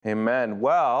Amen.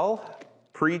 Well,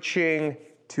 preaching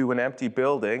to an empty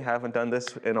building, haven't done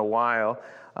this in a while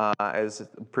as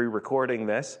pre-recording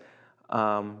this.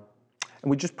 And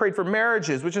we just prayed for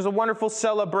marriages, which is a wonderful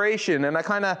celebration. And I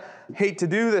kind of hate to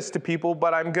do this to people,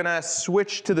 but I'm going to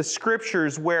switch to the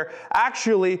scriptures where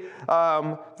actually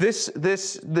this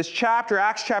chapter,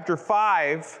 Acts chapter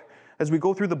 5, as we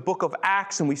go through the book of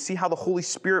Acts and we see how the Holy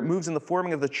Spirit moves in the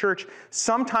forming of the church,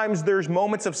 sometimes there's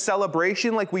moments of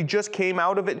celebration, like we just came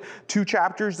out of it 2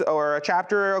 chapters or a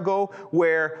chapter ago,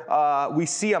 where we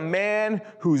see a man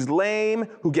who's lame,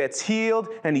 who gets healed,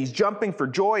 and he's jumping for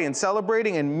joy and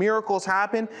celebrating, and miracles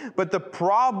happen. But the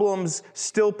problems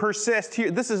still persist.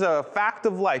 Here, this is a fact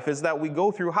of life, is that we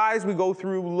go through highs, we go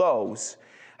through lows.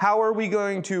 How are we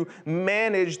going to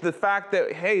manage the fact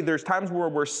that, hey, there's times where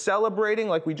we're celebrating,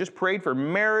 like we just prayed for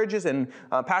marriages and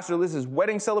Pastor Liz's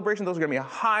wedding celebration. Those are going to be a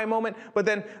high moment. But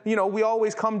then, we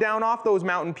always come down off those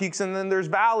mountain peaks, and then there's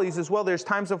valleys as well. There's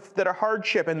times that are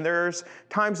hardship, and there's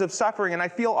times of suffering. And I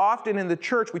feel often in the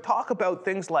church, we talk about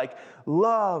things like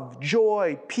love,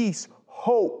 joy, peace,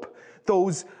 hope,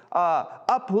 those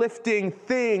uplifting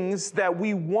things that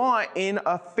we want in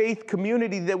a faith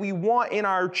community, that we want in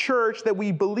our church, that we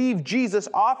believe Jesus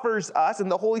offers us and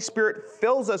the Holy Spirit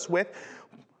fills us with.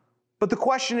 But the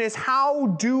question is, how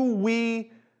do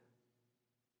we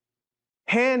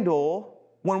handle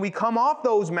when we come off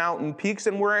those mountain peaks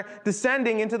and we're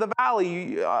descending into the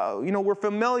valley? We're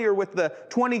familiar with the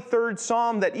 23rd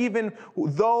Psalm, that even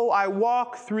though I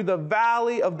walk through the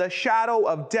valley of the shadow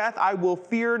of death, I will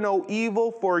fear no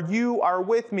evil, for you are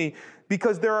with me.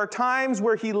 Because there are times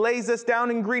where he lays us down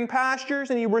in green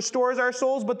pastures and he restores our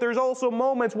souls, but there's also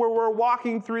moments where we're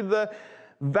walking through the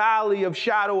valley of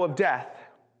shadow of death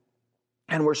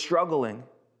and we're struggling.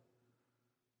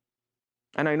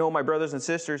 And I know my brothers and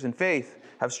sisters in faith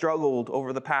have struggled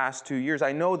over the past 2 years.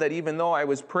 I know that even though I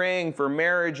was praying for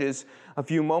marriages a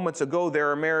few moments ago,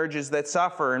 there are marriages that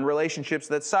suffer and relationships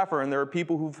that suffer. And there are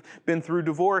people who've been through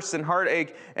divorce and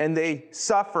heartache, and they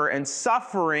suffer. And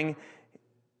suffering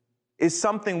is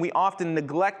something we often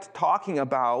neglect talking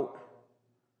about.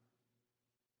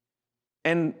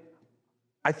 And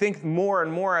I think more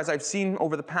and more, as I've seen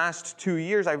over the past 2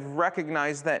 years, I've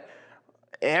recognized that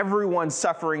everyone's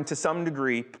suffering to some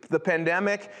degree. The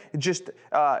pandemic,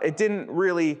 it didn't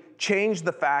really change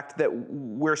the fact that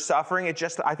we're suffering. It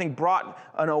just, I think, brought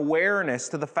an awareness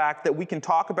to the fact that we can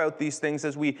talk about these things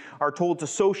as we are told to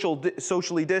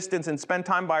socially distance and spend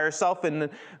time by ourselves. And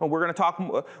we're going to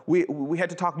talk, we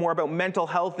had to talk more about mental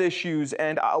health issues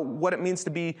and what it means to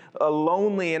be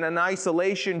lonely and in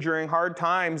isolation during hard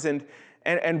times.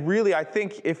 And really, I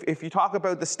think if you talk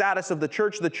about the status of the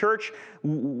church,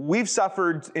 we've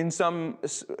suffered in some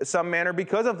manner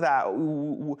because of that,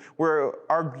 where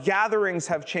our gatherings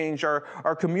have changed,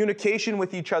 our communication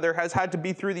with each other has had to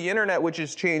be through the internet, which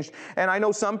has changed. And I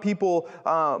know some people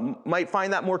might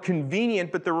find that more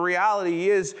convenient, but the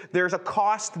reality is there's a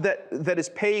cost that is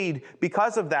paid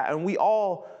because of that, and we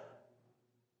all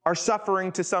are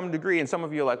suffering to some degree. And some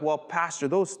of you are like, well, Pastor,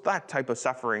 that type of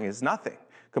suffering is nothing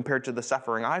compared to the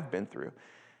suffering I've been through.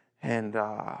 And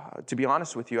to be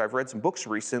honest with you, I've read some books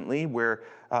recently where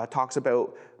talks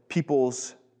about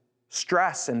people's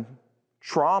stress and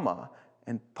trauma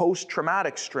and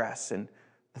post-traumatic stress and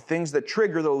the things that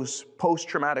trigger those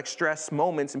post-traumatic stress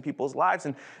moments in people's lives.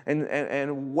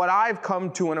 And what I've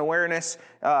come to an awareness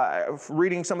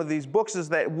reading some of these books is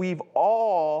that we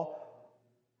all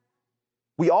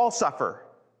suffer.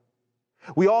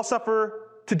 We all suffer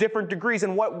to different degrees.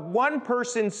 And what one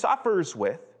person suffers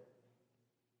with,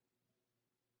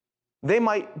 they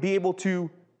might be able to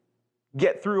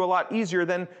get through a lot easier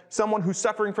than someone who's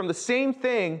suffering from the same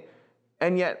thing,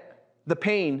 and yet the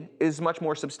pain is much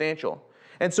more substantial.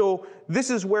 And so this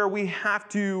is where we have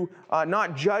to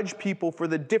not judge people for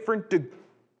the different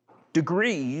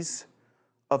degrees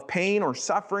of pain or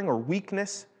suffering or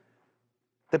weakness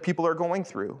that people are going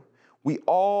through. We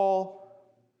all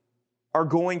are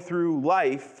going through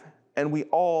life, and we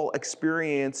all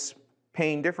experience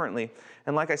pain differently.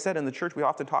 And like I said, in the church, we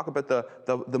often talk about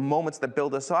the moments that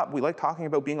build us up. We like talking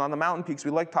about being on the mountain peaks.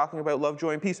 We like talking about love,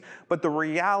 joy, and peace. But the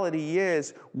reality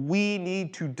is we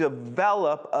need to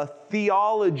develop a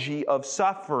theology of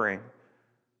suffering.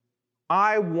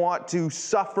 I want to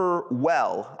suffer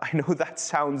well. I know that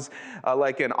sounds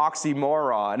like an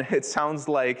oxymoron. It sounds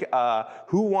like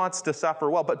who wants to suffer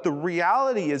well? But the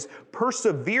reality is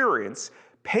perseverance,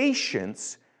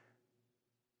 patience,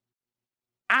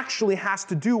 actually has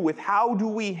to do with how do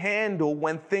we handle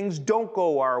when things don't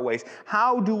go our ways?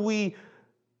 How do we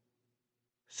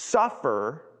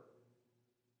suffer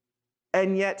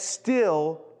and yet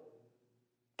still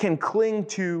can cling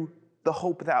to the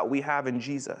hope that we have in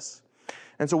Jesus.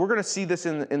 And so we're going to see this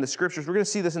in the scriptures. We're going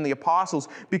to see this in the apostles,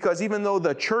 because even though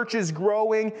the church is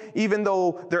growing, even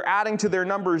though they're adding to their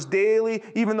numbers daily,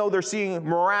 even though they're seeing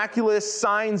miraculous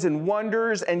signs and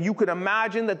wonders, and you could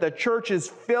imagine that the church is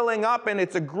filling up and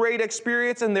it's a great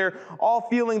experience, and they're all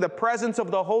feeling the presence of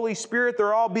the Holy Spirit.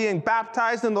 They're all being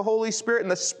baptized in the Holy Spirit,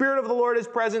 and the Spirit of the Lord is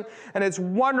present, and it's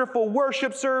wonderful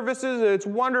worship services, it's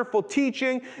wonderful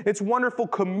teaching, it's wonderful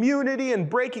community and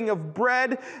breaking of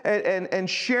bread and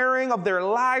sharing of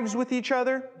their lives with each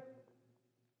other.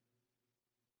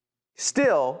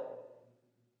 Still,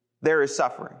 there is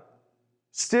suffering.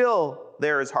 Still,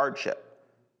 there is hardship.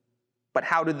 But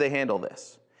how did they handle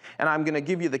this? And I'm going to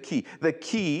give you the key. The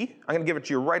key, I'm going to give it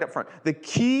to you right up front. The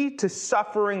key to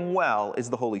suffering well is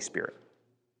the Holy Spirit.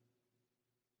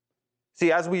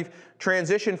 See, as we've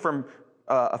transitioned from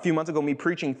a few months ago, me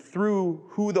preaching through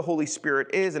who the Holy Spirit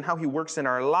is and how he works in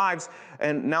our lives,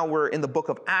 and now we're in the book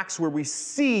of Acts where we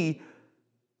see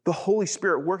the Holy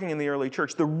Spirit working in the early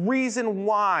church. The reason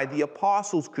why the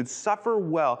apostles could suffer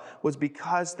well was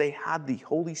because they had the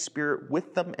Holy Spirit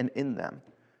with them and in them.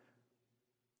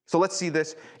 So let's see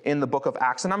this in the book of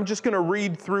Acts. And I'm just going to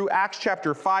read through Acts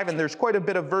chapter 5, and there's quite a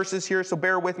bit of verses here, so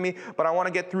bear with me. But I want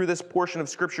to get through this portion of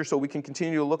Scripture so we can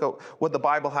continue to look at what the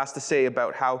Bible has to say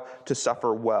about how to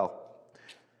suffer well.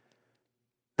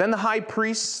 Then the high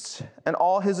priest and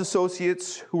all his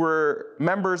associates, who were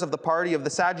members of the party of the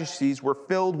Sadducees, were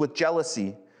filled with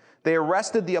jealousy. They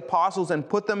arrested the apostles and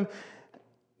put them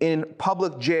in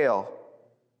public jail.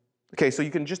 Okay, so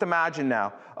you can just imagine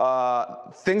now.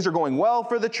 Things are going well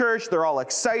for the church. They're all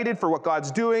excited for what God's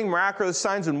doing. Miraculous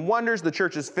signs and wonders. The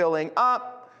church is filling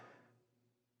up.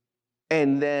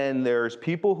 And then there's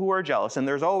people who are jealous. And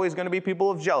there's always going to be people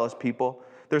of jealous people.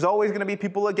 There's always going to be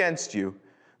people against you.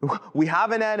 We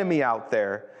have an enemy out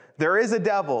there. There is a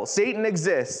devil. Satan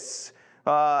exists.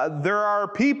 There are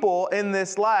people in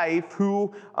this life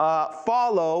who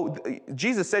follow.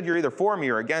 Jesus said, you're either for me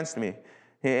or against me.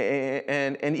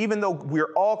 And even though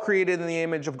we're all created in the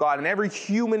image of God, and every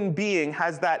human being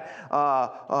has that,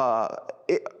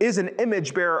 is an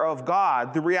image bearer of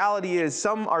God, the reality is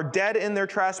some are dead in their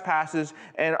trespasses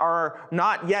and are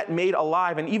not yet made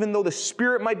alive. And even though the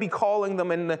Spirit might be calling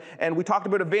them, and we talked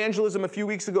about evangelism a few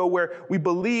weeks ago, where we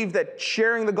believe that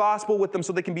sharing the gospel with them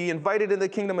so they can be invited into the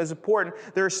kingdom is important,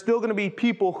 there are still going to be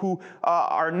people who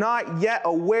are not yet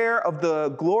aware of the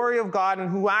glory of God and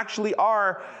who actually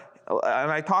are,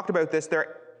 and I talked about this,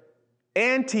 they're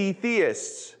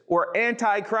anti-theists or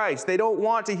anti-Christ. They don't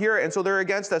want to hear it, and so they're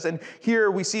against us. And here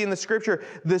we see in the scripture,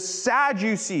 the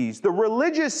Sadducees, the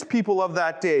religious people of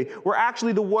that day, were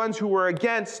actually the ones who were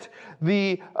against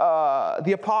the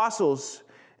apostles.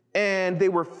 And they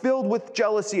were filled with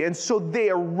jealousy, and so they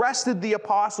arrested the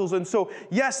apostles. And so,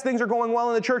 yes, things are going well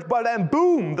in the church, but then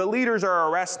boom, the leaders are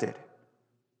arrested.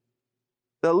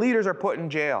 The leaders are put in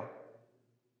jail.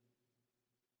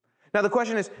 Now the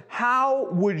question is, how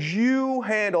would you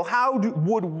handle,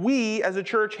 would we as a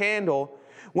church handle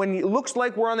when it looks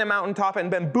like we're on the mountaintop and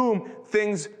then boom,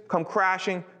 things come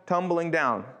crashing, tumbling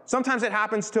down? Sometimes it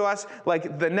happens to us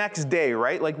like the next day,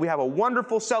 right? Like we have a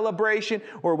wonderful celebration,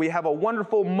 or we have a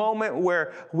wonderful moment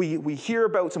where we hear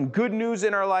about some good news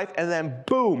in our life, and then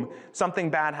boom, something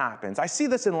bad happens. I see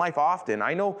this in life often.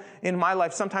 I know in my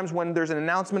life, sometimes when there's an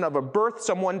announcement of a birth,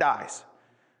 someone dies.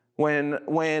 When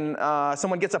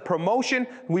someone gets a promotion,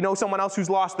 we know someone else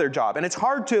who's lost their job. And it's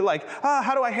hard to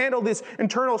how do I handle this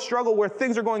internal struggle where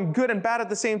things are going good and bad at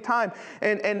the same time?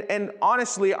 And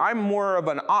honestly, I'm more of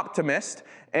an optimist,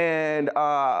 and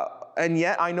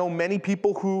yet I know many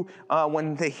people who,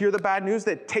 when they hear the bad news,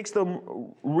 that takes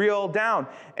them real down.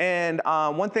 And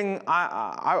one thing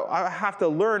I have to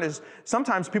learn is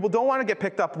sometimes people don't want to get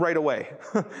picked up right away.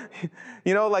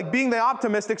 Like being the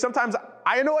optimistic, sometimes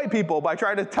I annoy people by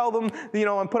trying to tell them,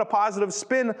 and put a positive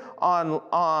spin on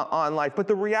life. But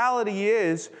the reality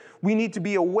is, we need to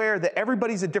be aware that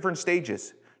everybody's at different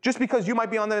stages. Just because you might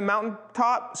be on the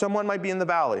mountaintop, someone might be in the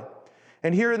valley.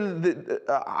 And here,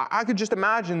 I could just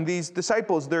imagine these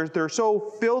disciples, they're so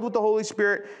filled with the Holy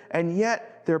Spirit, and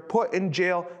yet they're put in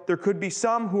jail. There could be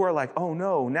some who are like, oh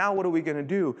no, now what are we going to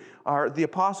do? The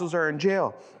apostles are in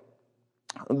jail.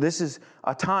 This is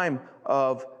a time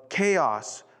of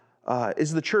chaos.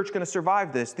 Is the church going to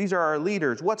survive this? These are our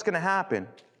leaders. What's going to happen?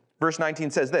 Verse 19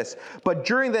 says this, "But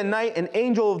during the night, an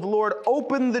angel of the Lord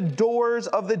opened the doors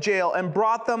of the jail and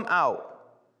brought them out.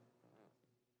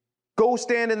 'Go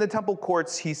stand in the temple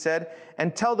courts,' he said,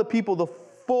 'and tell the people the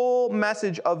full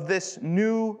message of this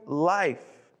new life.'"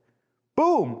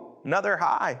 Boom, another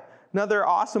high, another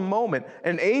awesome moment.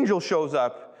 An angel shows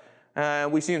up.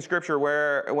 We see in Scripture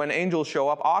where when angels show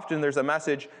up, often there's a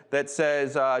message that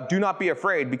says, do not be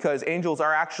afraid, because angels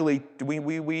are actually,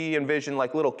 we envision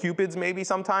like little cupids maybe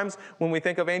sometimes when we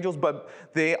think of angels, but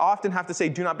they often have to say,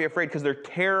 do not be afraid, because they're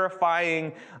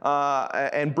terrifying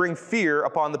and bring fear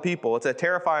upon the people. It's a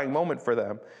terrifying moment for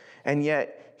them. And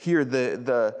yet here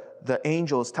the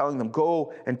angel is telling them,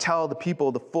 go and tell the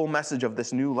people the full message of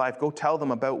this new life. Go tell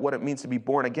them about what it means to be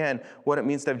born again, what it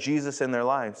means to have Jesus in their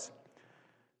lives.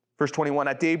 Verse 21,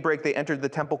 at daybreak they entered the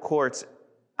temple courts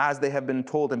as they had been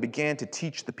told and began to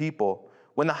teach the people.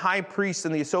 When the high priests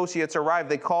and the associates arrived,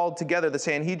 they called together the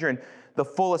Sanhedrin, the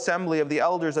full assembly of the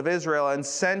elders of Israel, and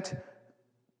sent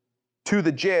to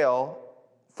the jail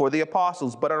for the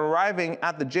apostles. But on arriving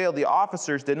at the jail, the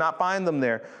officers did not find them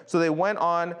there. So they went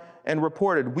on and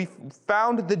reported, we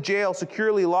found the jail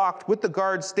securely locked with the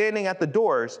guards standing at the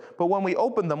doors, but when we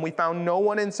opened them, we found no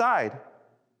one inside.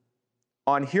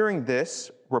 On hearing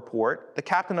this report, the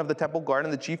captain of the temple guard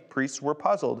and the chief priests were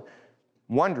puzzled,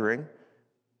 wondering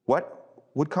what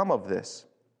would come of this.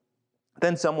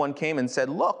 Then someone came and said,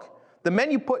 look, the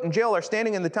men you put in jail are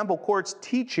standing in the temple courts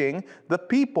teaching the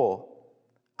people.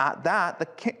 At that, the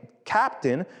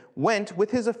captain went with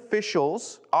his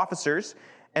officers,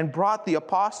 and brought the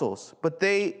apostles, but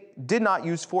they did not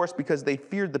use force because they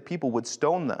feared the people would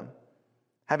stone them.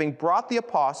 Having brought the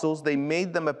apostles, they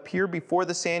made them appear before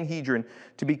the Sanhedrin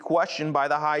to be questioned by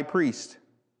the high priest.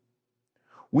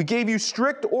 We gave you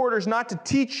strict orders not to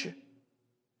teach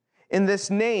in this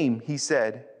name, he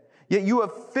said. Yet you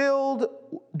have filled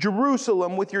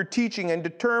Jerusalem with your teaching and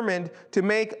determined to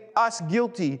make us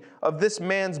guilty of this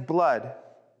man's blood.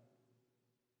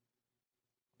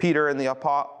 Peter and the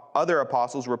other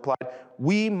apostles replied,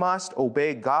 we must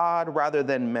obey God rather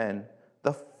than men.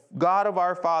 The God of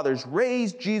our fathers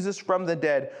raised Jesus from the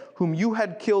dead, whom you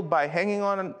had killed by hanging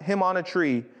him on a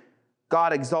tree.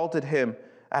 God exalted him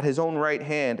at his own right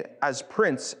hand as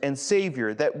Prince and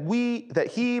Savior,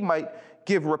 that he might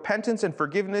give repentance and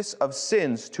forgiveness of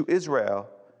sins to Israel.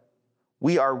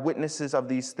 We are witnesses of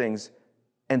these things,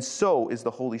 and so is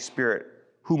the Holy Spirit,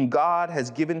 whom God has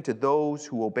given to those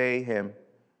who obey him.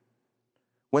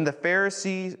 When they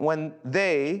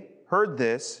heard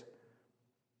this,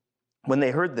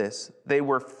 they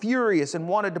were furious and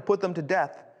wanted to put them to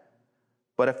death.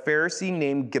 But a Pharisee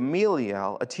named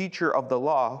Gamaliel, a teacher of the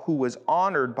law, who was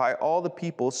honored by all the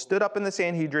people, stood up in the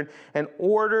Sanhedrin and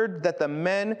ordered that the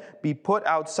men be put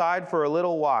outside for a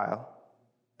little while.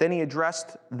 Then he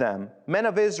addressed them, men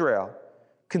of Israel,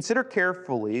 consider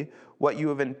carefully what you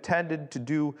have intended to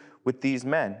do with these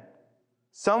men.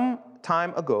 Some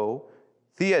time ago,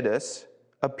 Theudas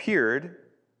appeared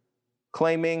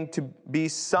claiming to be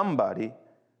somebody,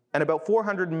 and about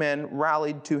 400 men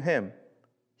rallied to him.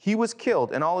 He was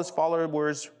killed, and all his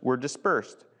followers were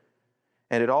dispersed,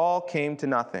 and it all came to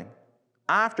nothing.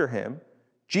 After him,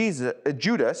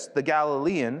 Judas the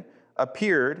Galilean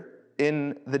appeared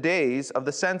in the days of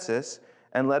the census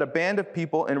and led a band of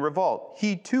people in revolt.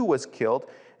 He too was killed,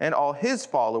 and all his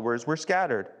followers were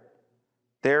scattered.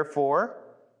 Therefore,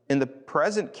 in the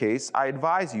present case, I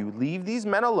advise you, leave these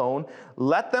men alone,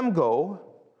 let them go,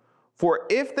 for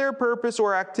if their purpose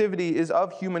or activity is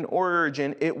of human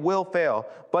origin, it will fail.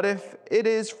 But if it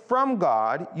is from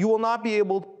God, you will not be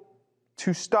able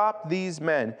to stop these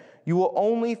men. You will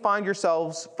only find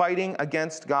yourselves fighting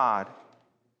against God.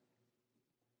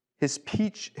 His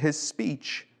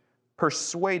speech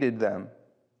persuaded them.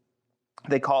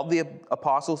 They called the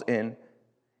apostles in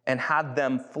and had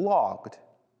them flogged.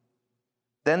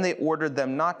 Then they ordered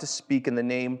them not to speak in the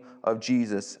name of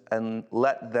Jesus and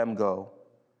let them go.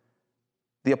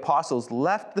 The apostles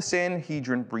left the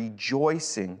Sanhedrin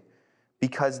rejoicing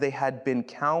because they had been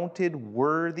counted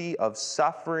worthy of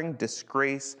suffering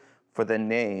disgrace for the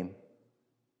name.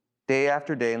 Day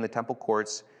after day in the temple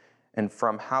courts and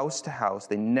from house to house,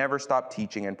 they never stopped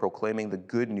teaching and proclaiming the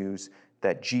good news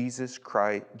that Jesus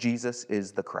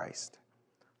is the Christ.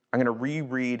 I'm going to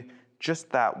reread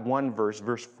just that one verse,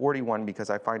 verse 41,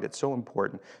 because I find it so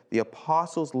important. The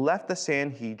apostles left the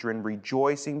Sanhedrin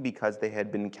rejoicing because they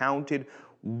had been counted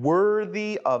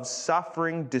worthy of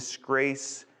suffering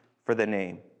disgrace for the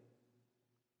name.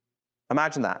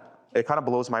 Imagine that. It kind of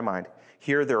blows my mind.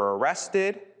 Here they're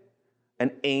arrested,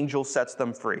 an angel sets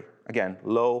them free. Again,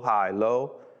 low, high,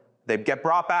 low. They get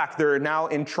brought back. They're now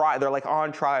in trial. They're like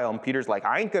on trial. And Peter's like,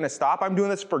 I ain't going to stop. I'm doing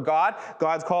this for God.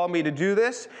 God's calling me to do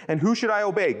this. And who should I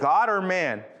obey, God or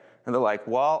man? And they're like,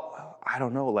 well, I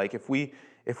don't know. Like if we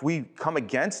if we come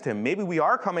against him, maybe we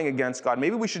are coming against God.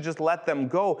 Maybe we should just let them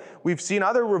go. We've seen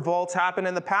other revolts happen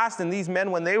in the past, and these men,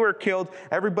 when they were killed,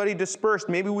 everybody dispersed.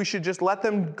 Maybe we should just let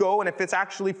them go, and if it's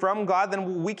actually from God,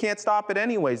 then we can't stop it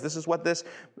anyways. This is what this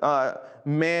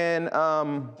man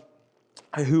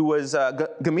who was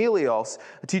Gamaliel,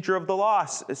 a teacher of the law,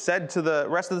 said to the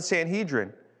rest of the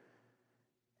Sanhedrin.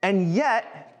 And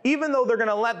yet, even though they're going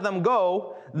to let them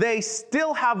go, they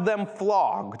still have them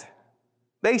flogged.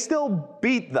 They still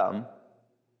beat them.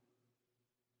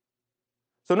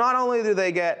 So not only do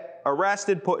they get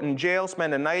arrested, put in jail,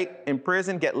 spend a night in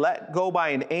prison, get let go by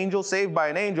an angel, saved by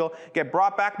an angel, get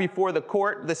brought back before the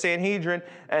court, the Sanhedrin,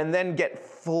 and then get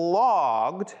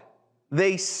flogged,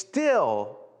 they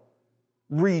still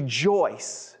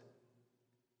rejoice.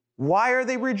 Why are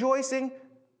they rejoicing?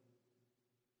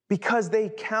 Because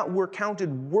they were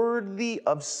counted worthy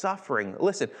of suffering.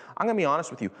 Listen, I'm going to be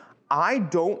honest with you. I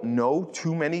don't know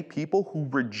too many people who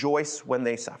rejoice when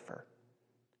they suffer.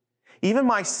 Even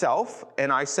myself,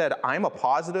 and I said I'm a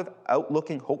positive,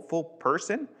 outlooking, hopeful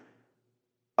person,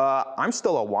 I'm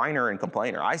still a whiner and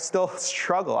complainer. I still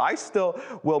struggle. I still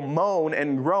will moan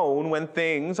and groan when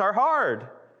things are hard.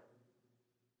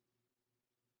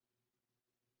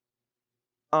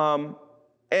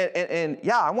 And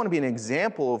yeah, I want to be an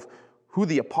example of who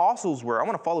the apostles were. I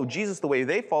want to follow Jesus the way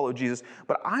they followed Jesus.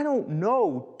 But I don't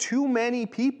know too many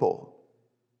people.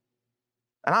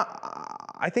 And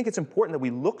I think it's important that we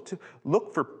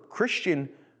look for Christian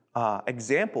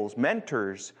examples,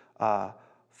 mentors,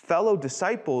 fellow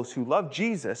disciples who love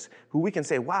Jesus, who we can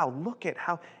say, wow, look at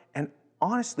how, and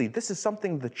honestly, this is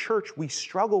something the church we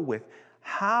struggle with.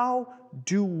 How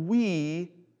do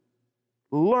we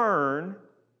learn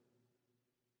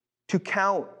to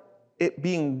count it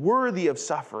being worthy of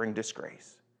suffering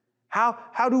disgrace?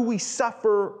 How do we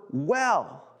suffer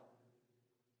well?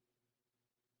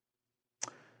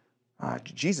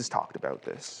 Jesus talked about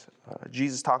this.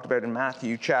 Jesus talked about it in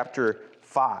Matthew chapter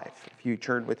 5. If you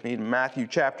turn with me to Matthew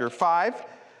chapter 5,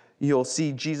 you'll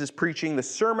see Jesus preaching the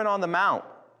Sermon on the Mount.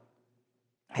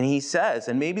 And he says,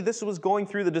 and maybe this was going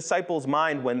through the disciples'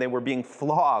 mind when they were being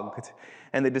flogged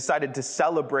and they decided to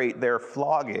celebrate their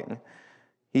flogging.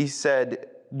 He said,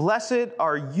 blessed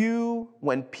are you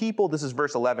when people, this is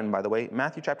verse 11, by the way,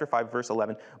 Matthew chapter 5, verse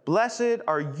 11. Blessed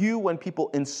are you when people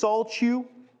insult you,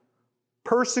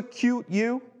 persecute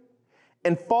you,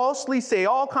 and falsely say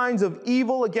all kinds of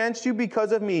evil against you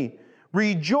because of me.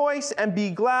 Rejoice and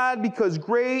be glad, because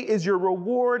great is your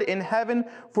reward in heaven,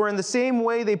 for in the same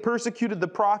way they persecuted the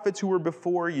prophets who were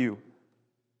before you.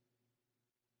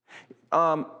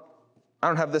 I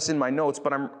don't have this in my notes,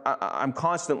 but I'm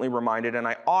constantly reminded, and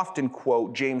I often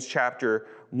quote James chapter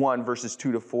 1, verses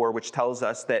 2 to 4, which tells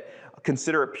us that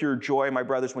consider it pure joy, my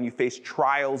brothers, when you face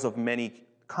trials of many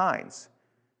kinds.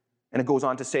 And it goes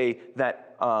on to say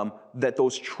that, that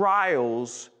those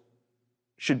trials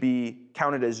should be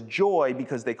counted as joy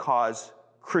because they cause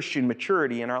Christian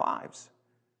maturity in our lives.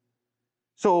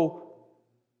 So,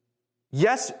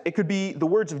 yes, it could be the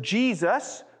words of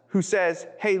Jesus who says,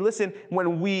 hey, listen,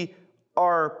 when we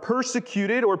are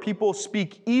persecuted or people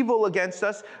speak evil against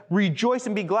us, rejoice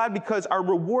and be glad because our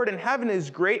reward in heaven is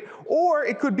great. Or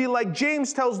it could be like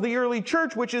James tells the early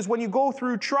church, which is when you go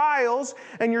through trials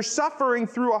and you're suffering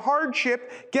through a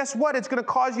hardship, guess what? It's going to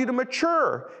cause you to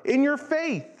mature in your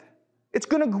faith. It's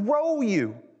going to grow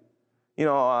you. You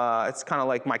know, it's kind of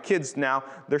like my kids now,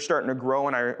 they're starting to grow,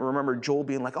 and I remember Joel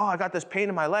being like, oh, I got this pain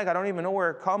in my leg. I don't even know where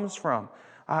it comes from.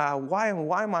 Why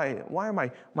are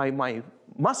my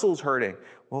muscles hurting?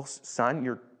 Well, son,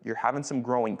 you're having some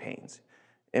growing pains.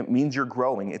 It means you're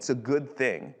growing. It's a good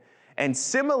thing. And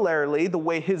similarly, the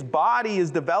way his body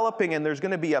is developing and there's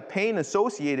going to be a pain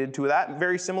associated to that,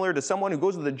 very similar to someone who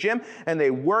goes to the gym and they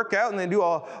work out and they do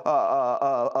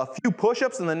a few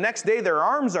push-ups and the next day their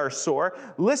arms are sore.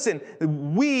 Listen,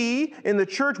 we in the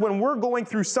church, when we're going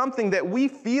through something that we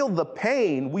feel the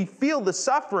pain, we feel the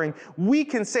suffering, we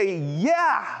can say,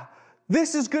 yeah,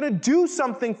 this is going to do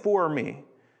something for me.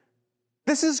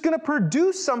 This is going to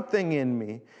produce something in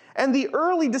me. And the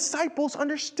early disciples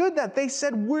understood that. They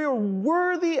said, we're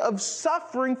worthy of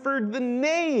suffering for the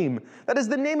name. That is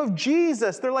the name of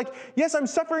Jesus. They're like, yes, I'm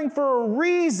suffering for a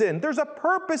reason. There's a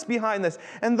purpose behind this.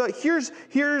 And here's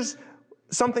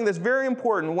something that's very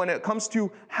important when it comes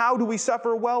to how do we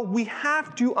suffer well. We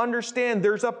have to understand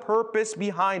there's a purpose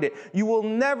behind it. You will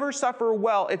never suffer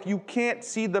well if you can't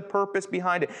see the purpose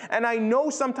behind it. And I know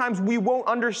sometimes we won't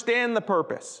understand the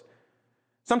purpose.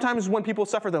 Sometimes when people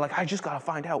suffer, they're like, I just got to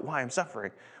find out why I'm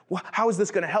suffering. How is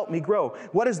this going to help me grow?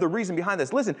 What is the reason behind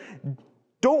this? Listen,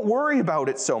 don't worry about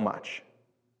it so much.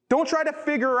 Don't try to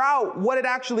figure out what it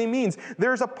actually means.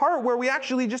 There's a part where we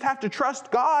actually just have to trust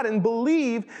God and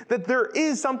believe that there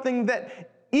is something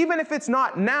that, even if it's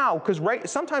not now, because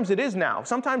sometimes it is now.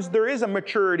 Sometimes there is a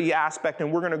maturity aspect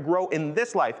and we're going to grow in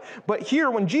this life. But here,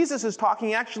 when Jesus is talking,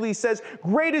 he actually says,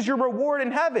 great is your reward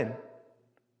in heaven.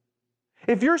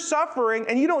 If you're suffering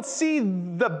and you don't see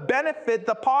the benefit,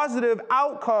 the positive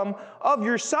outcome of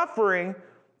your suffering,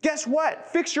 guess what?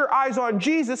 Fix your eyes on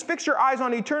Jesus, fix your eyes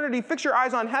on eternity, fix your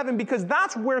eyes on heaven, because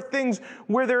that's where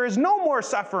there is no more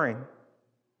suffering.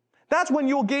 That's when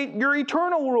you'll gain your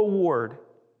eternal reward.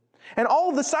 And all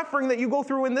of the suffering that you go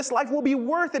through in this life will be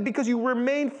worth it because you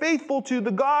remain faithful to the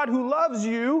God who loves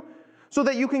you so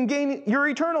that you can gain your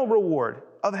eternal reward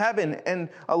of heaven and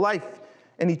a life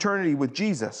and eternity with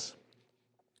Jesus.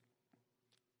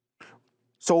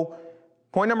 So,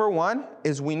 point number 1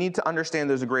 is we need to understand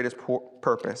there's a greatest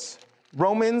purpose.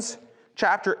 Romans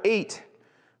chapter 8,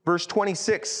 verse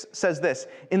 26 says this,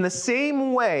 in the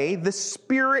same way, the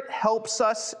Spirit helps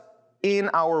us in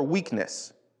our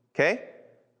weakness. Okay?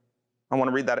 I want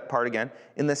to read that part again.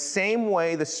 In the same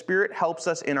way, the Spirit helps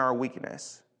us in our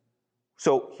weakness.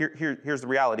 So here's the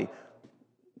reality.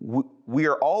 We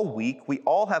are all weak. We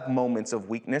all have moments of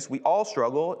weakness. We all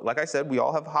struggle. Like I said, we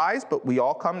all have highs, but we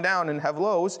all come down and have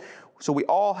lows. So we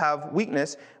all have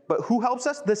weakness. But who helps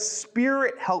us? The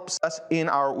Spirit helps us in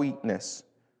our weakness.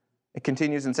 It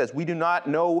continues and says, we do not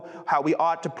know how we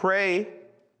ought to pray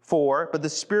for, but the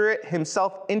Spirit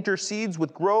himself intercedes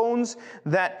with groans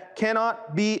that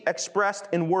cannot be expressed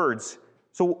in words.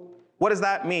 So what does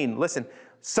that mean? Listen,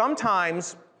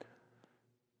 sometimes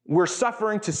we're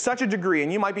suffering to such a degree,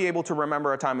 and you might be able to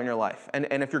remember a time in your life. And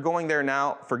if you're going there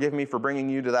now, forgive me for bringing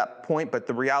you to that point, but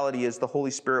the reality is the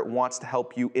Holy Spirit wants to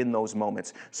help you in those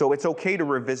moments. So it's okay to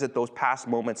revisit those past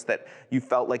moments that you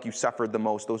felt like you suffered the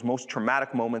most, those most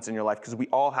traumatic moments in your life, because we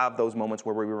all have those moments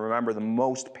where we remember the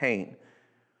most pain.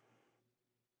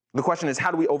 The question is,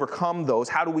 how do we overcome those?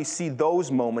 How do we see those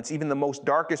moments, even the most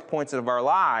darkest points of our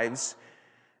lives,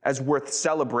 as worth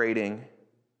celebrating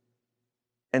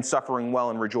and suffering well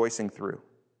and rejoicing through?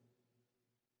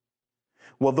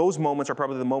 Well, those moments are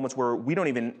probably the moments where we don't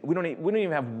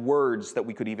even have words that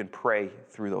we could even pray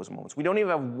through those moments. We don't even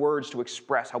have words to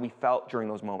express how we felt during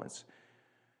those moments.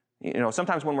 You know,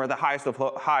 sometimes when we're at the highest of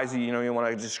highs, you want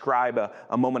to describe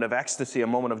a moment of ecstasy, a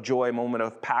moment of joy, a moment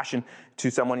of passion to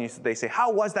someone. They say,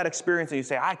 how was that experience? And you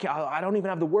say, I don't even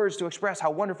have the words to express how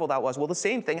wonderful that was. Well, the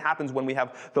same thing happens when we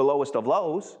have the lowest of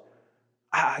lows.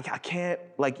 I can't,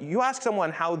 like, you ask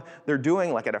someone how they're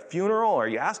doing, like at a funeral, or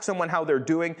you ask someone how they're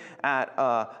doing at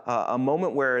a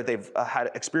moment where they've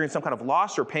had experienced some kind of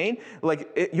loss or pain,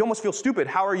 you almost feel stupid.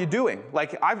 How are you doing?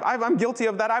 Like, I'm guilty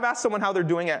of that. I've asked someone how they're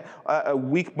doing at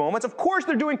weak moments. Of course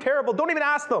they're doing terrible. Don't even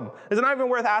ask them. It's not even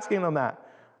worth asking them that.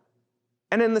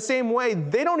 And in the same way,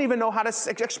 they don't even know how to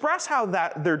express how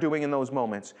they're doing in those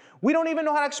moments. We don't even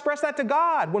know how to express that to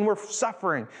God when we're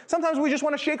suffering. Sometimes we just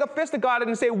want to shake a fist at God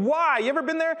and say, why? You ever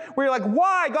been there where you're like,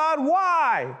 why, God,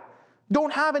 why?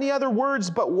 Don't have any other words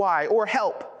but why, or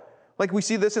help. Like we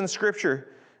see this in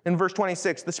Scripture in verse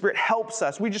 26. The Spirit helps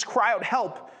us. We just cry out,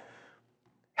 help.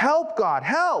 Help, God,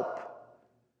 help.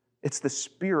 It's the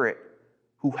Spirit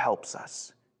who helps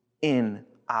us in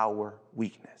our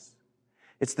weakness.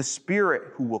 It's the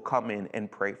Spirit who will come in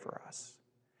and pray for us.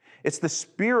 It's the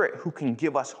Spirit who can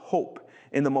give us hope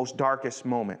in the most darkest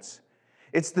moments.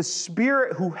 It's the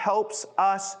Spirit who helps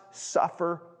us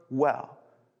suffer well.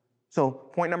 So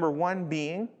point number 1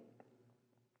 being,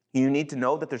 you need to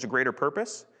know that there's a greater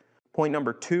purpose. Point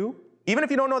number 2, even if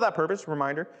you don't know that purpose,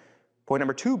 reminder. Point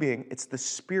number 2 being, it's the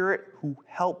Spirit who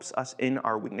helps us in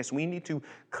our weakness. We need to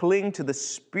cling to the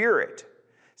Spirit.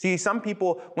 See, some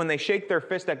people, when they shake their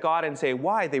fist at God and say,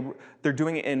 why? They're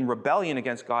doing it in rebellion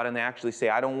against God, and they actually say,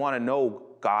 I don't want to know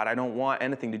God. I don't want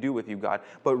anything to do with you, God.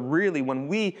 But really, when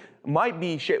we might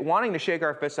be wanting to shake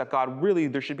our fists at God, really,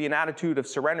 there should be an attitude of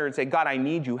surrender and say, God, I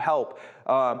need you, help.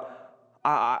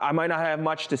 I might not have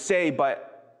much to say,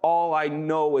 but all I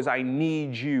know is I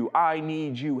need you. I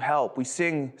need you, help. We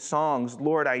sing songs,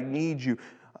 Lord, I need you,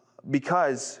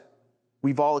 because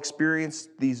we've all experienced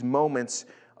these moments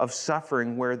of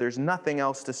suffering where there's nothing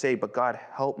else to say but God,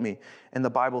 help me. And the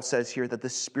Bible says here that the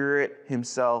Spirit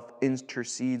himself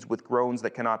intercedes with groans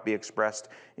that cannot be expressed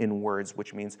in words,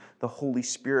 which means the Holy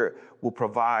Spirit will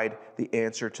provide the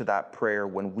answer to that prayer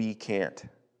when we can't.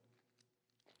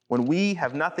 When we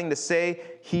have nothing to say,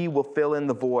 he will fill in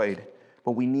the void,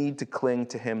 but we need to cling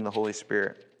to him, the Holy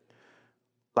Spirit.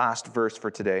 Last verse for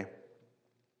today.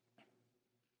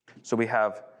 So we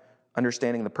have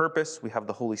understanding the purpose, we have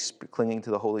the clinging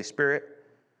to the Holy Spirit.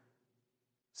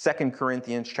 2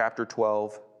 Corinthians chapter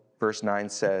 12, verse 9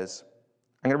 says,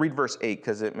 I'm going to read verse 8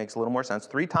 because it makes a little more sense.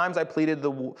 3 times I pleaded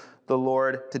the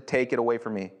Lord to take it away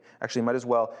from me. Actually, might as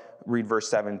well read verse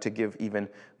 7 to give even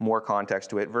more context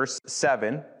to it. Verse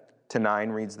 7 to 9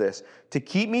 reads this: to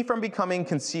keep me from becoming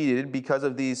conceited because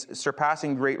of these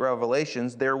surpassing great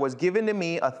revelations, there was given to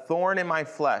me a thorn in my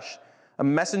flesh, a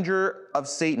messenger of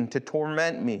Satan to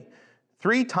torment me.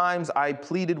 3 times I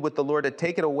pleaded with the Lord to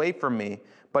take it away from me,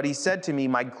 but he said to me,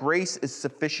 my grace is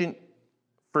sufficient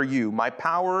for you. My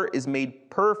power is made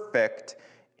perfect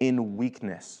in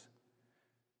weakness.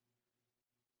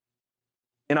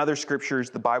 In other scriptures,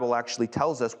 the Bible actually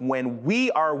tells us when we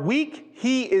are weak,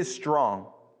 he is strong.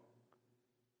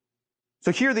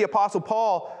 So here the Apostle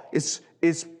Paul is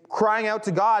crying out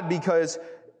to God because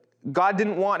God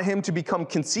didn't want him to become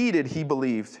conceited, he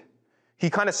believed. He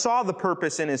kind of saw the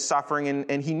purpose in his suffering,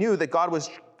 and he knew that God was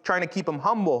trying to keep him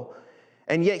humble.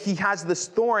 And yet he has this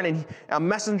thorn and a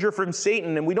messenger from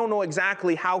Satan, and we don't know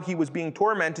exactly how he was being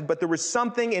tormented, but there was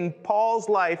something in Paul's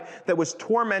life that was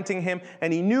tormenting him,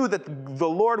 and he knew that the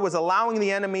Lord was allowing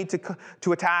the enemy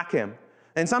to attack him.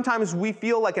 And sometimes we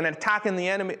feel like an attack of the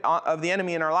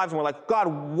enemy in our lives, and we're like, God,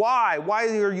 why? Why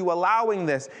are you allowing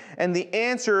this? And the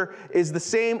answer is the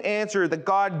same answer that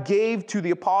God gave to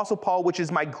the Apostle Paul, which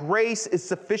is, my grace is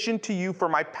sufficient to you, for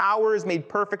my power is made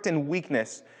perfect in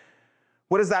weakness.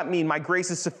 What does that mean? My grace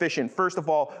is sufficient. First of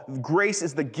all, grace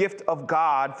is the gift of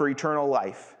God for eternal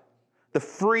life. The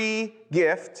free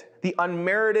gift, the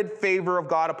unmerited favor of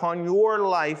God upon your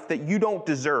life that you don't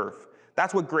deserve.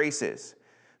 That's what grace is.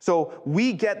 So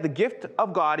we get the gift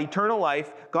of God, eternal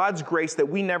life, God's grace that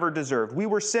we never deserved. We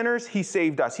were sinners, he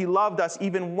saved us. He loved us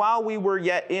even while we were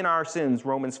yet in our sins,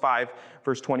 Romans 5,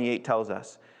 verse 28 tells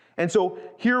us. And so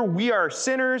here we are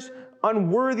sinners,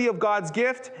 unworthy of God's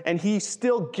gift, and he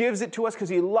still gives it to us because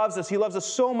he loves us. He loves us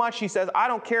so much, he says, I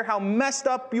don't care how messed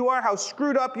up you are, how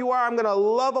screwed up you are, I'm going to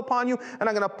love upon you, and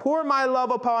I'm going to pour my love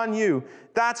upon you.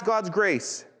 That's God's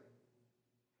grace.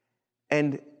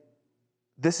 And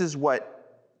this is what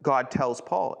God tells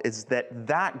Paul, is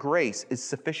that grace is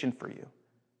sufficient for you.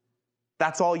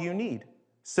 That's all you need.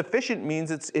 Sufficient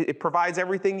means it provides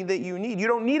everything that you need. You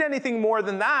don't need anything more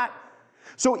than that.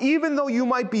 So even though you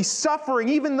might be suffering,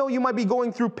 even though you might be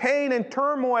going through pain and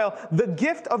turmoil, the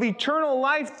gift of eternal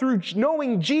life through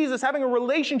knowing Jesus, having a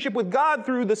relationship with God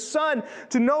through the Son,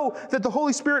 to know that the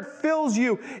Holy Spirit fills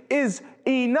you is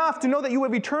enough. To know that you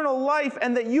have eternal life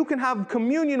and that you can have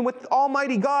communion with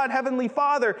Almighty God, Heavenly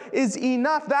Father, is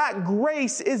enough. That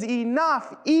grace is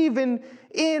enough, even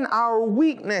in our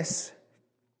weakness.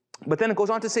 But then it goes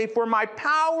on to say, for my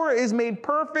power is made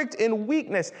perfect in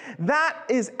weakness. That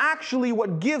is actually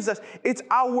what gives us. It's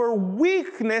our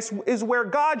weakness is where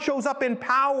God shows up in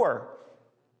power.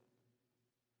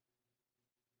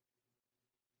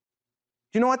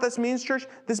 Do you know what this means, church?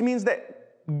 This means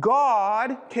that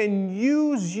God can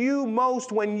use you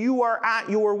most when you are at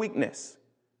your weakness.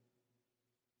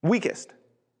 Weakest.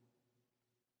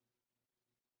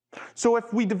 So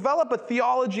if we develop a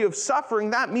theology of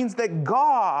suffering, that means that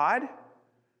God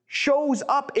shows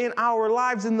up in our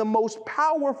lives in the most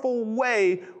powerful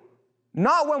way,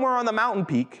 not when we're on the mountain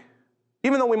peak,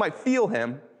 even though we might feel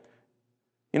him.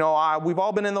 You know, we've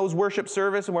all been in those worship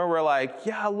services where we're like,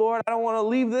 yeah, Lord, I don't want to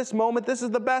leave this moment. This is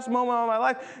the best moment of my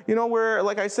life. You know,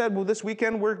 like I said, this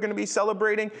weekend we're going to be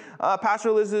celebrating Pastor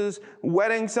Liz's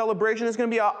wedding celebration. It's going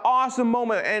to be an awesome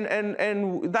moment.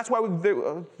 And that's why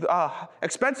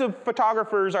expensive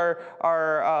photographers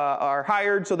are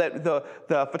hired so that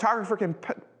the photographer can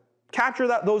capture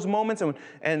those moments,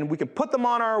 and we can put them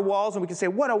on our walls, and we can say,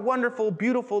 what a wonderful,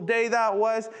 beautiful day that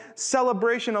was.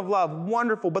 Celebration of love,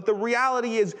 wonderful. But the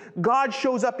reality is, God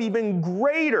shows up even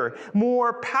greater,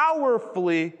 more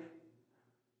powerfully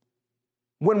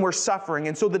when we're suffering.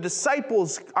 And so the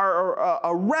disciples are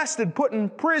arrested, put in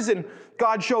prison.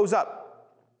 God shows up.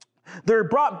 They're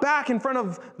brought back in front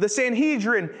of the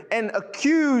Sanhedrin and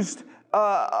accused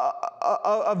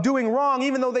of doing wrong,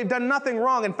 even though they've done nothing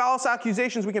wrong, and false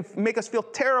accusations we can make us feel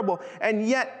terrible. And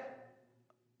yet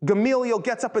Gamaliel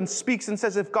gets up and speaks and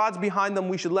says, if God's behind them,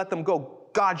 we should let them go.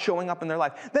 God showing up in their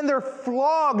life. Then they're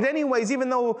flogged anyways, even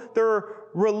though they're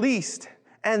released,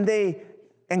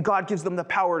 and God gives them the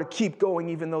power to keep going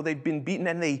even though they've been beaten,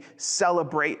 and they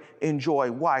celebrate in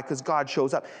joy. Why? Because God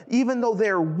shows up. Even though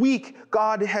they're weak,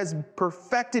 God has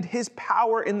perfected his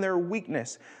power in their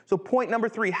weakness. So point number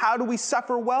 3, how do we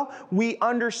suffer well? We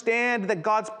understand that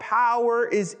God's power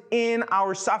is in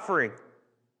our suffering.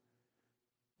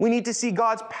 We need to see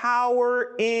God's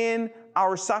power in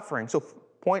our suffering. So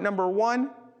point number 1,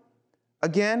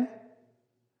 again,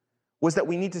 was that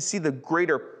we need to see the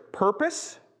greater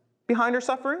purpose behind our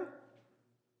suffering.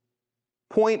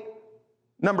 Point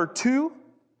number 2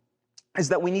 is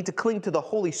that we need to cling to the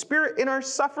Holy Spirit in our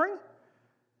suffering.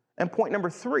 And point number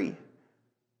 3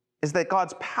 is that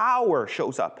God's power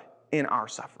shows up in our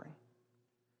suffering.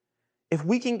 If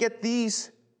we can get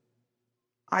these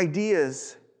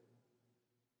ideas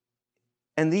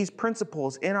and these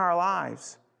principles in our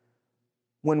lives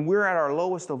when we're at our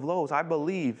lowest of lows, I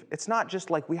believe it's not just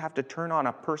like we have to turn on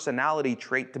a personality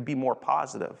trait to be more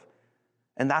positive,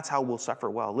 and that's how we'll suffer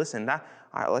well. Listen,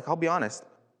 I'll be honest,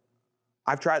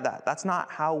 I've tried that. That's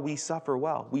not how we suffer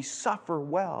well. We suffer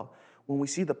well when we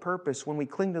see the purpose, when we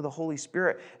cling to the Holy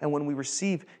Spirit, and when we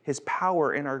receive His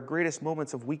power in our greatest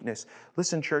moments of weakness.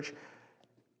 Listen, church,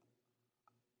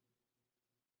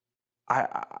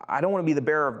 I don't want to be the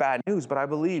bearer of bad news, but I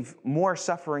believe more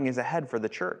suffering is ahead for the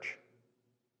church.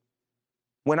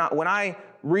 When I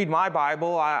read my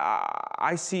Bible,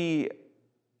 I see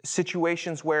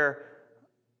situations where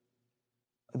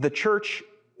the church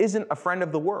isn't a friend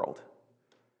of the world,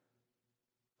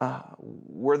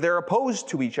 where they're opposed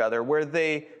to each other, where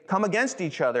they come against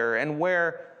each other, and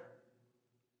where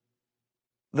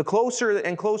the closer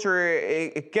and closer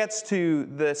it gets to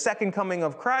the second coming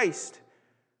of Christ,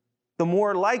 the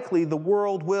more likely the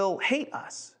world will hate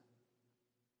us.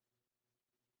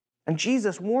 And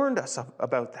Jesus warned us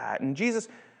about that, and Jesus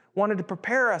wanted to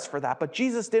prepare us for that, but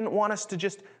Jesus didn't want us to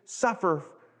just suffer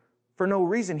for no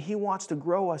reason. He wants to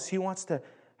grow us. He wants to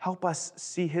help us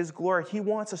see His glory. He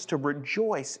wants us to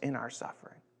rejoice in our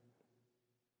suffering.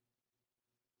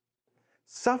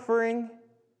 Suffering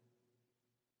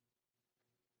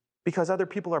because other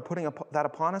people are putting that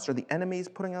upon us, or the enemy is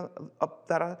putting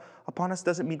that upon us,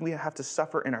 doesn't mean we have to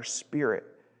suffer in our spirit.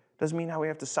 Doesn't mean how we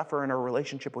have to suffer in our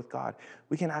relationship with God.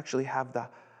 We can actually have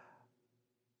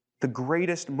the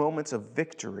greatest moments of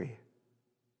victory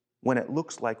when it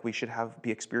looks like we should be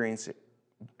experiencing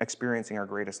our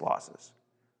greatest losses.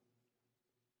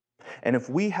 And if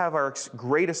we have our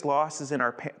greatest losses in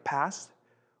our past,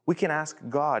 we can ask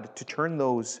God to turn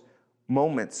those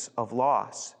moments of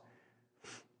loss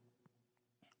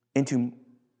into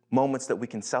moments that we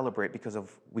can celebrate because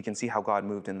we can see how God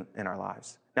moved in our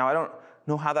lives. Now, I don't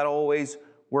know how that always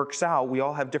works out. We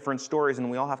all have different stories, and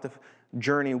we all have to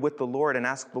journey with the Lord and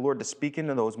ask the Lord to speak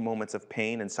into those moments of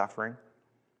pain and suffering.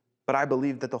 But I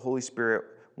believe that the Holy Spirit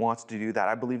wants to do that.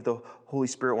 I believe the Holy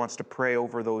Spirit wants to pray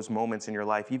over those moments in your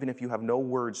life. Even if you have no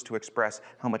words to express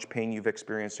how much pain you've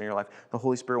experienced in your life, the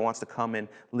Holy Spirit wants to come and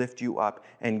lift you up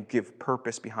and give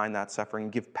purpose behind that suffering,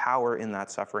 give power in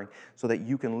that suffering, so that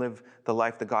you can live the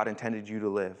life that God intended you to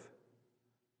live,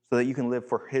 so that you can live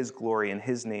for His glory and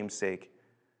His name's sake,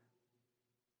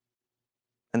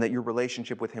 and that your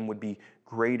relationship with Him would be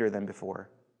greater than before.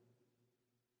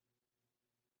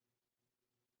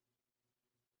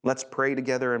 Let's pray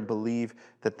together and believe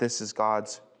that this is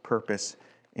God's purpose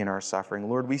in our suffering.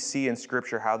 Lord, we see in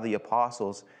Scripture how the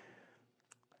apostles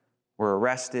were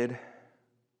arrested,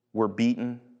 were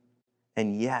beaten,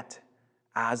 and yet,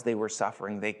 as they were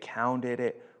suffering, they counted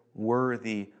it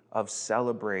worthy of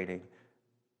celebrating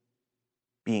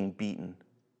being beaten,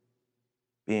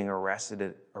 being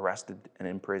arrested and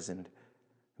imprisoned,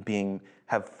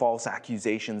 have false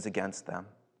accusations against them.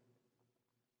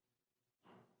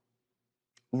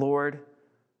 Lord,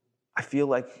 I feel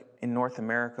like in North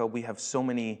America we have so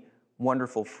many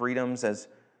wonderful freedoms, as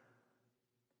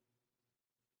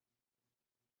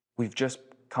we've just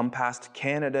come past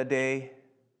Canada Day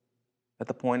at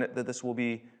the point that this will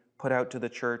be put out to the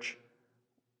church.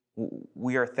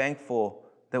 We are thankful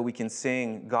that we can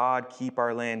sing, "God, keep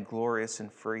our land glorious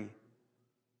and free."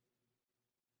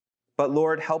 But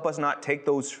Lord, help us not take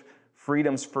those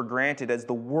freedoms for granted as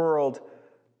the world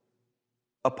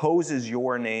opposes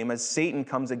your name, as Satan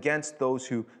comes against those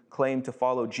who claim to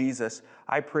follow Jesus.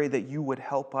 I pray that you would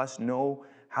help us know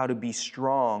how to be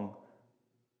strong,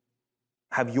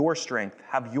 have your strength,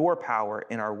 have your power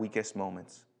in our weakest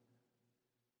moments.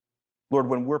 Lord,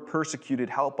 when we're persecuted,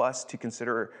 help us to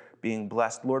consider being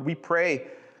blessed. Lord, we pray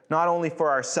not only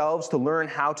for ourselves to learn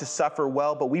how to suffer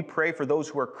well, but we pray for those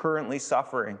who are currently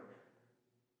suffering.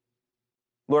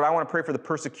 Lord, I want to pray for the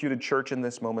persecuted church in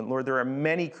this moment. Lord, there are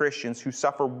many Christians who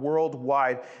suffer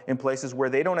worldwide in places where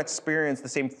they don't experience the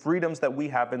same freedoms that we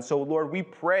have. And so, Lord, we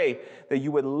pray that you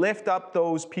would lift up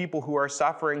those people who are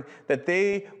suffering, that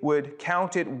they would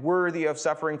count it worthy of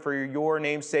suffering for your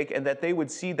name's sake, and that they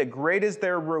would see that great is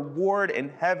their reward in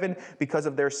heaven because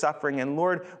of their suffering. And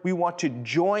Lord, we want to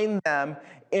join them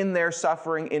in their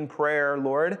suffering in prayer,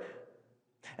 Lord.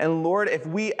 And Lord, if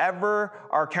we ever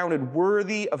are counted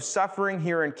worthy of suffering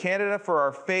here in Canada for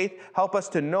our faith, help us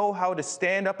to know how to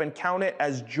stand up and count it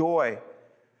as joy.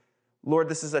 Lord,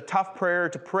 this is a tough prayer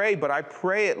to pray, but I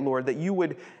pray it, Lord, that you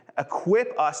would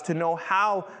equip us to know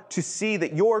how to see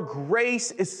that your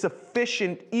grace is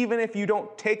sufficient even if you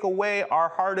don't take away our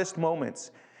hardest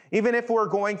moments. Even if we're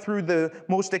going through the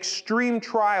most extreme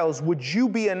trials, would you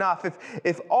be enough?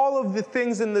 If all of the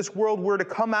things in this world were to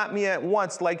come at me at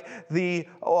once, like the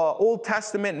Old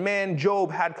Testament man Job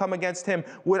had come against him,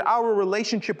 would our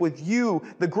relationship with you,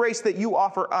 the grace that you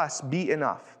offer us, be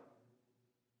enough?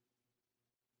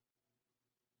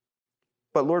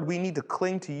 But Lord, we need to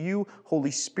cling to you,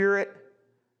 Holy Spirit.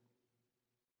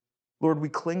 Lord, we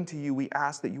cling to you. We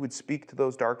ask that you would speak to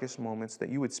those darkest moments, that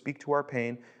you would speak to our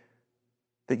pain,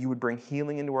 that you would bring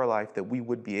healing into our life, that we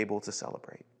would be able to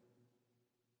celebrate.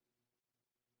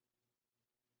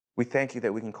 We thank you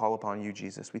that we can call upon you,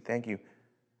 Jesus. We thank you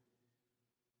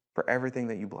for everything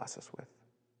that you bless us with.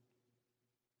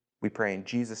 We pray in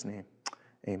Jesus' name,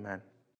 amen.